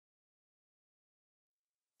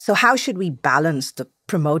So how should we balance the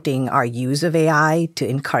promoting our use of AI to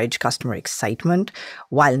encourage customer excitement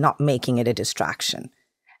while not making it a distraction?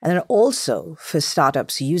 And then also for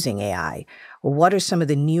startups using AI, what are some of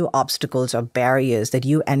the new obstacles or barriers that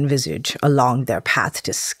you envisage along their path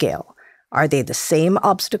to scale? Are they the same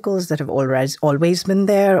obstacles that have always been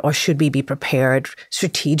there, or should we be prepared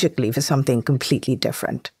strategically for something completely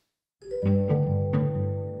different?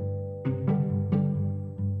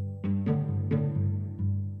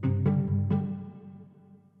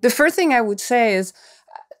 The first thing I would say is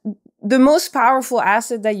the most powerful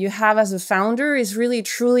asset that you have as a founder is really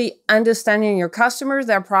truly understanding your customers,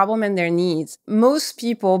 their problem, and their needs. Most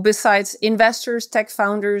people, besides investors, tech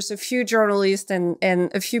founders, a few journalists, and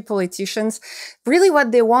a few politicians, really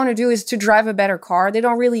what they want to do is to drive a better car. They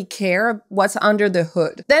don't really care what's under the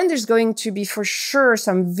hood. Then there's going to be for sure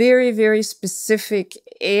some very, very specific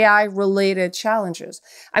AI-related challenges.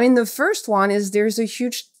 I mean, the first one is there's a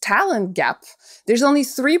huge talent gap. There's only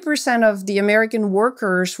 3% of the American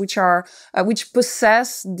workers which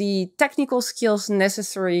possess the technical skills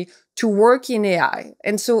necessary to work in AI.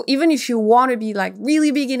 And so even if you want to be like really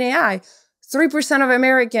big in AI, 3% of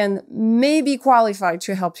Americans may be qualified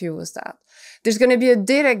to help you with that. There's going to be a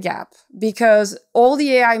data gap because all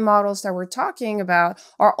the AI models that we're talking about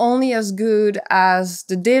are only as good as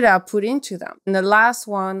the data put into them. And the last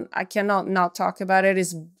one, I cannot not talk about it,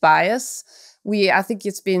 is bias. I think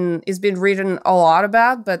it's been written a lot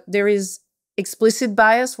about, but there is explicit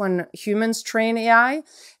bias when humans train AI,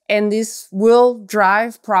 and this will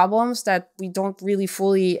drive problems that we don't really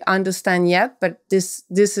fully understand yet, but this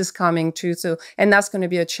is coming too. So, and that's going to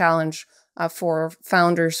be a challenge for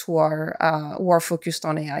founders who are focused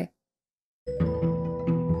on AI.